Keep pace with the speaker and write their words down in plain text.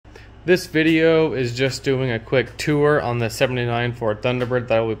This video is just doing a quick tour on the 79 Ford Thunderbird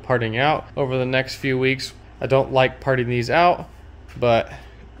that I will be parting out over the next few weeks. I don't like parting these out, but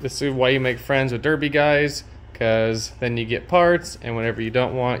this is why you make friends with derby guys, because then you get parts, and whenever you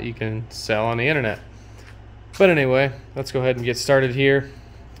don't want, you can sell on the internet. But anyway, let's go ahead and get started here.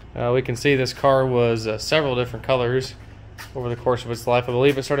 We can see this car was several different colors over the course of its life. I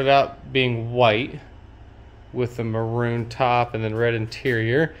believe it started out being white with a maroon top and then red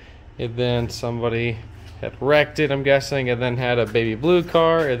interior. And then somebody had wrecked it, I'm guessing, and then had a baby blue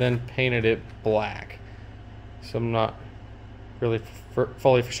car and then painted it black. So I'm not really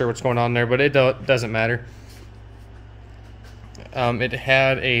fully for sure what's going on there, but it doesn't matter. It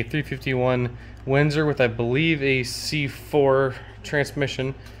had a 351 Windsor with, I believe, a C4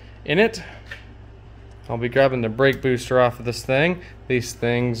 transmission in it. I'll be grabbing the brake booster off of this thing. These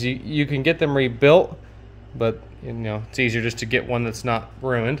things, you can get them rebuilt, but you know, it's easier just to get one that's not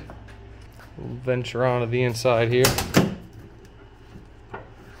ruined. We'll venture onto the inside here.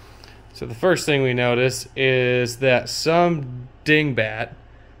 So the first thing we notice is that some dingbat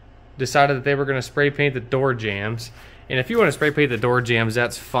decided that they were going to spray paint the door jambs. And if you want to spray paint the door jambs,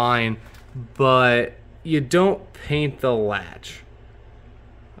 that's fine, but you don't paint the latch.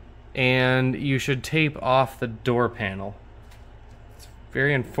 And you should tape off the door panel. It's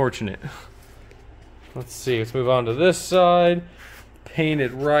very unfortunate. Let's see, let's move on to this side.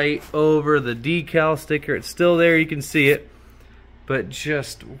 Painted right over the decal sticker. It's still there, you can see it. But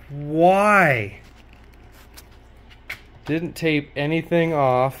just why? Didn't tape anything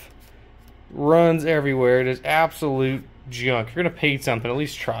off. Runs everywhere. It is absolute junk. If you're gonna paint something, at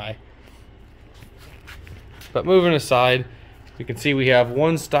least try. But moving aside, you can see we have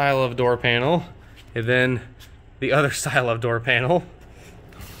one style of door panel and then the other style of door panel.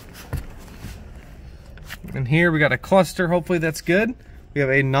 And here we got a cluster. Hopefully that's good. We have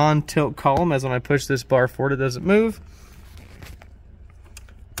a non-tilt column, as when I push this bar forward it doesn't move.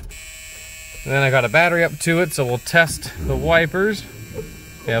 And then I got a battery up to it, so we'll test the wipers.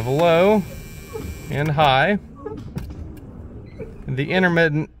 We have low and high. And the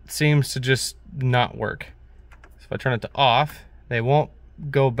intermittent seems to just not work. So if I turn it to off, they won't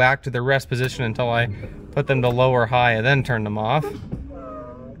go back to the rest position until I put them to low or high and then turn them off.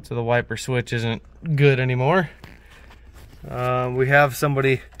 So the wiper switch isn't good anymore. We have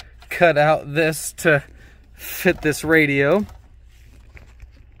somebody cut out this to fit this radio.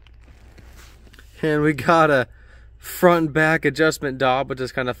 And we got a front and back adjustment knob, which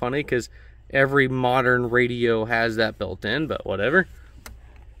is kind of funny because every modern radio has that built in, but whatever.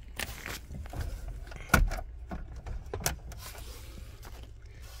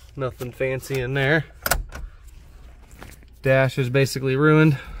 Nothing fancy in there. Dash is basically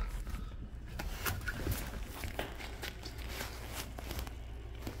ruined.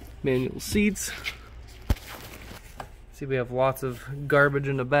 Manual seats. See, we have lots of garbage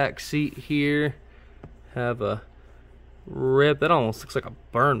in the back seat here. Have a rip. That almost looks like a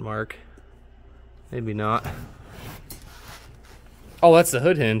burn mark. Maybe not. Oh, that's the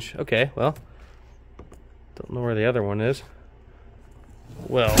hood hinge. Okay, well. Don't know where the other one is.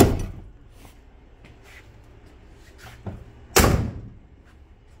 Well.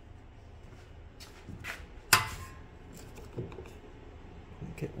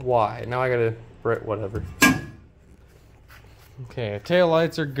 Why? Now I gotta, whatever. Okay, tail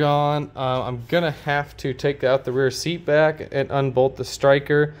lights are gone. I'm gonna have to take out the rear seat back and unbolt the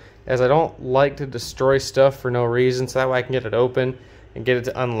striker, as I don't like to destroy stuff for no reason, so that way I can get it open and get it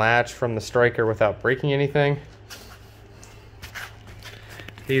to unlatch from the striker without breaking anything.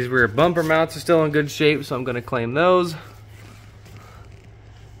 These rear bumper mounts are still in good shape, so I'm gonna claim those.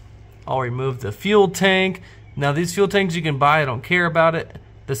 I'll remove the fuel tank. Now these fuel tanks you can buy, I don't care about it.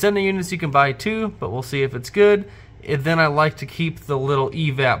 The sending units you can buy too, but we'll see if it's good. And then I like to keep the little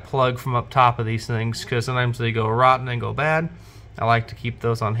evap plug from up top of these things, because sometimes they go rotten and go bad. I like to keep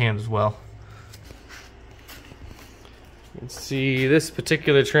those on hand as well. You can see this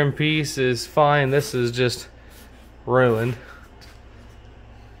particular trim piece is fine. This is just ruined.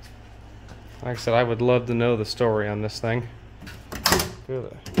 Like I said, I would love to know the story on this thing. Go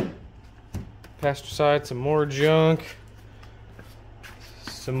to the passenger side, some more junk.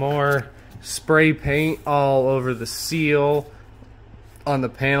 Some more spray paint all over the seal on the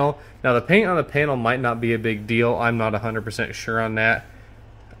panel. Now the paint on the panel might not be a big deal. I'm not 100% sure on that.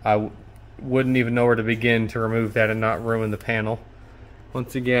 I wouldn't even know where to begin to remove that and not ruin the panel.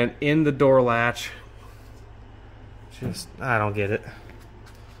 Once again, in the door latch. Just, I don't get it.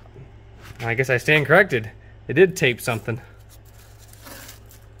 I guess I stand corrected. They did tape something.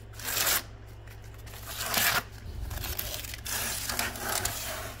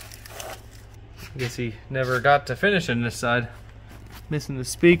 I guess he never got to finishing this side. Missing the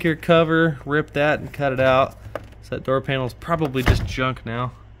speaker cover, ripped that and cut it out. So that door panel is probably just junk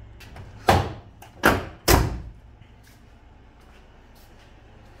now.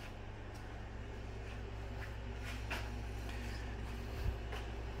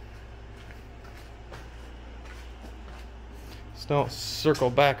 So don't circle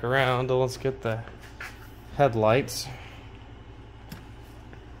back around. Let's get the headlights.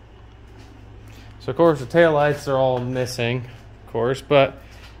 So of course the tail lights are all missing, of course, but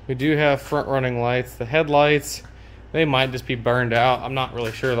we do have front running lights. The headlights, they might just be burned out. I'm not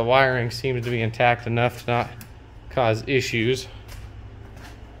really sure. The wiring seems to be intact enough to not cause issues.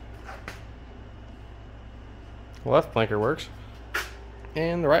 The left blinker works,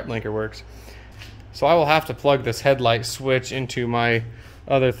 and the right blinker works. So I will have to plug this headlight switch into my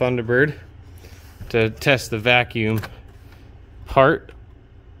other Thunderbird to test the vacuum part.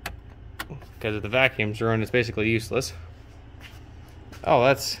 Because if the vacuum's ruined, it's basically useless. Oh,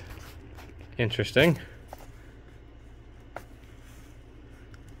 that's interesting.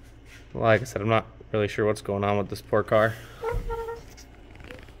 Like I said, I'm not really sure what's going on with this poor car.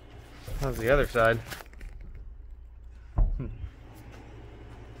 How's the other side?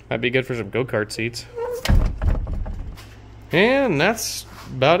 Might be good for some go-kart seats. And that's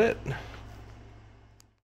about it.